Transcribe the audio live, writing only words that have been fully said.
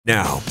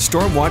Now,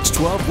 Stormwatch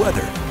 12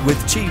 weather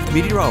with Chief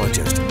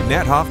Meteorologist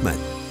Matt Hoffman.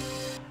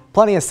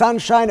 Plenty of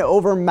sunshine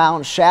over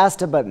Mount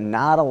Shasta, but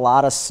not a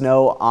lot of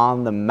snow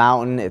on the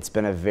mountain. It's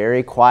been a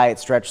very quiet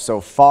stretch so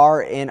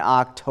far in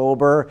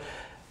October.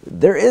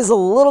 There is a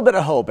little bit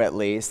of hope, at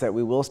least, that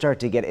we will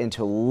start to get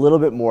into a little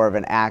bit more of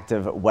an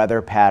active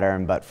weather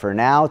pattern. But for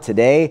now,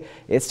 today,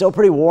 it's still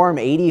pretty warm,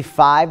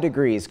 85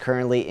 degrees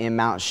currently in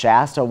Mount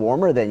Shasta,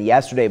 warmer than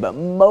yesterday. But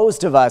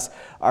most of us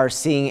are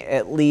seeing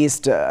at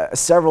least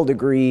several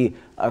degree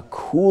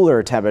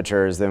cooler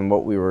temperatures than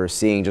what we were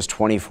seeing just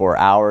 24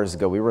 hours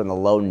ago. We were in the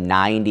low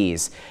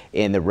 90s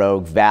in the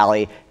Rogue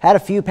Valley. Had a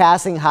few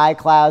passing high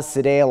clouds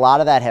today. A lot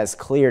of that has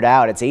cleared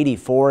out. It's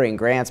 84 in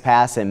Grants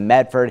Pass and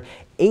Medford.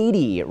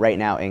 80 right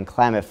now in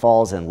Klamath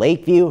Falls and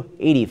Lakeview,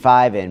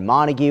 85 in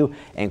Montague,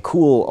 and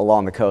cool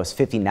along the coast,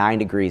 59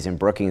 degrees in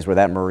Brookings, where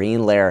that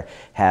marine layer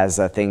has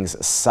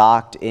things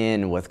socked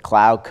in with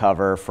cloud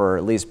cover for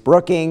at least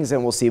Brookings,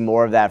 and we'll see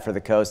more of that for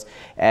the coast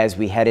as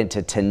we head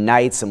into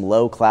tonight. Some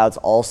low clouds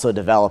also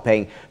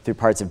developing through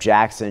parts of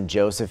Jackson and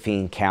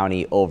Josephine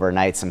County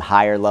overnight. Some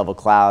higher level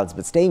clouds,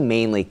 but staying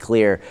mainly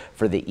clear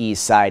for the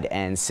east side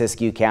and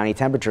Siskiyou County.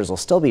 Temperatures will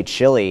still be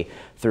chilly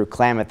through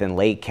Klamath and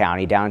Lake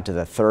County, down to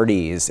the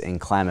 30s in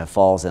Klamath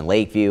Falls and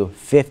Lakeview,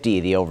 50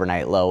 the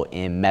overnight low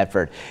in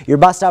Medford. Your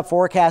bus stop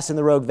forecast in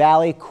the Rogue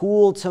Valley,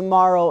 cool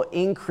tomorrow,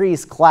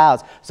 increased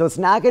clouds. So it's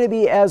not going to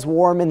be as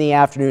warm in the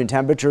afternoon.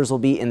 Temperatures will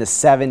be in the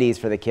 70s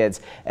for the kids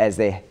as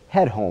they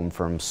head home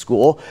from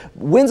school.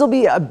 Winds will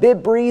be a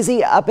bit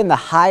breezy up in the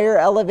higher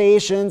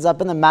elevations,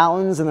 up in the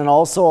mountains, and then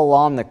also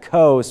along the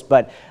coast.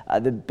 But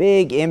the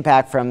big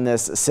impact from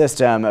this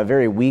system, a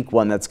very weak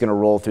one that's going to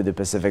roll through the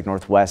Pacific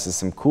Northwest, is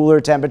some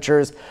cooler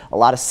temperatures. A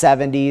lot of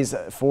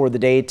 70s for the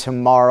day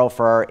tomorrow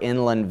for our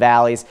inland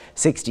valleys,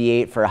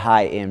 68 for a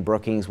high in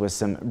Brookings with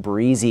some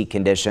breezy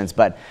conditions.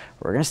 But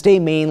we're going to stay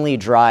mainly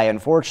dry.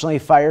 Unfortunately,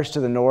 fires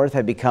to the north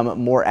have become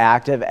more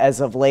active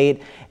as of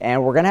late,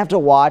 and we're going to have to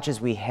watch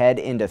as we head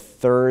into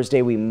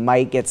Thursday. We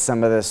might get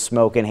some of the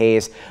smoke and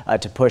haze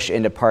to push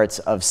into parts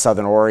of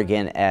southern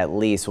Oregon at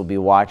least. We'll be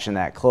watching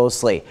that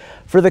closely.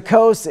 For the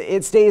coast,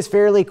 it stays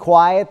fairly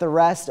quiet. The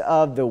rest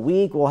of the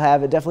week we'll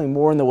have definitely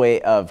more in the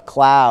way of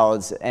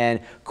clouds and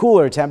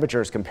cooler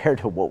temperatures compared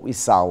to what we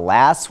saw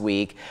last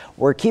week.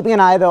 We're keeping an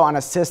eye though on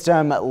a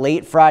system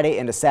late Friday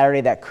into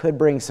Saturday that could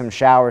bring some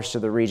showers to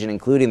the region,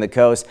 including the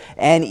coast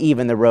and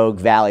even the Rogue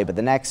Valley. But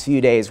the next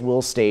few days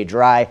will stay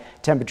dry.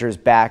 Temperatures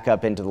back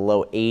up into the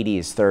low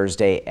 80s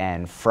Thursday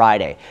and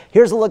Friday.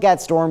 Here's a look at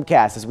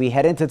Stormcast as we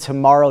head into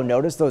tomorrow.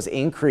 Notice those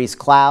increased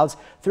clouds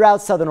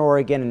throughout southern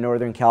Oregon and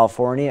northern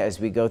California as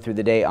we go through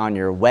the day on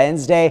your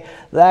Wednesday.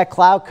 That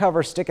cloud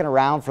cover sticking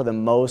around for the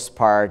most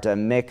part,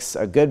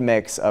 a good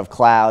mix of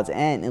clouds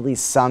and at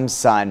least some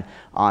sun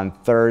on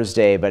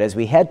Thursday. But as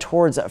we head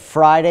towards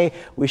Friday,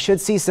 we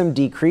should see some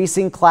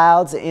decreasing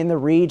clouds in the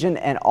region,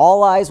 and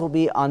all eyes will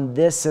be on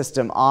this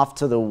system off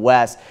to the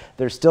west.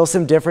 There's still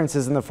some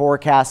differences in the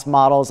forecast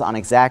models on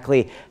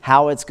exactly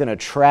how it's going to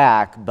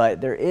track,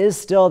 but there is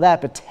still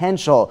that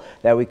potential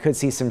that we could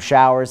see some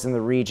showers in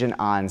the region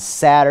on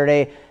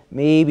Saturday.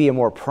 Maybe a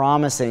more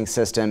promising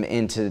system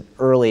into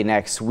early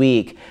next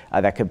week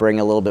that could bring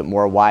a little bit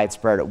more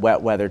widespread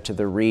wet weather to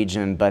the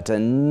region, but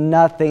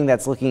nothing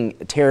that's looking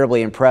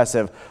terribly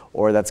impressive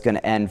or that's going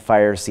to end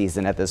fire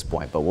season at this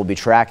point. But we'll be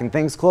tracking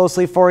things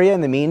closely for you. In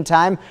the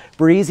meantime,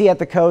 breezy at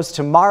the coast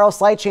tomorrow,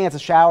 slight chance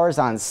of showers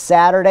on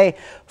Saturday.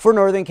 For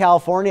Northern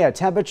California,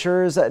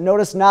 temperatures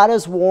notice not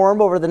as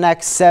warm over the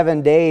next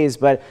 7 days,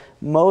 but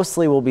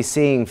mostly we'll be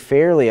seeing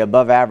fairly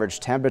above average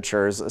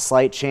temperatures. A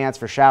slight chance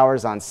for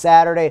showers on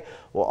Saturday.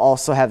 We'll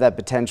also have that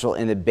potential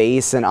in the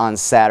basin on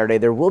Saturday.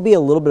 There will be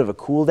a little bit of a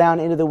cool down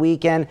into the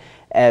weekend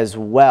as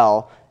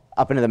well.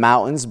 Up into the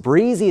mountains,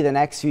 breezy the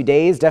next few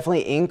days,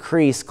 definitely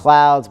increased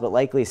clouds, but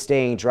likely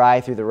staying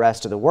dry through the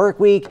rest of the work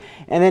week.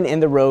 And then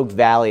in the Rogue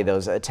Valley,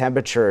 those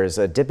temperatures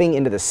dipping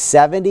into the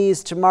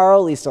 70s tomorrow,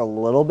 at least a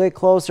little bit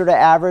closer to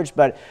average,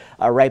 but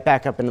right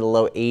back up into the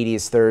low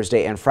 80s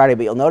Thursday and Friday.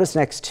 But you'll notice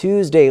next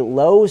Tuesday,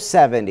 low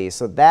 70s.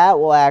 So that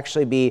will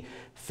actually be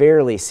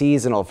fairly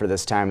seasonal for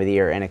this time of the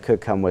year, and it could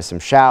come with some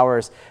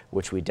showers,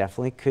 which we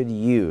definitely could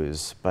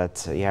use.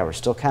 But yeah, we're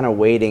still kind of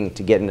waiting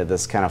to get into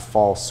this kind of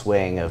fall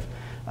swing of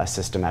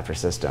system after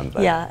system.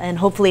 But yeah, and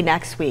hopefully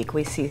next week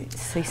we see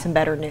some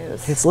better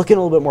news. It's looking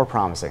a little bit more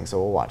promising, so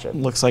we'll watch it.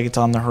 Looks like it's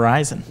on the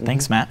horizon.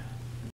 Thanks, Matt.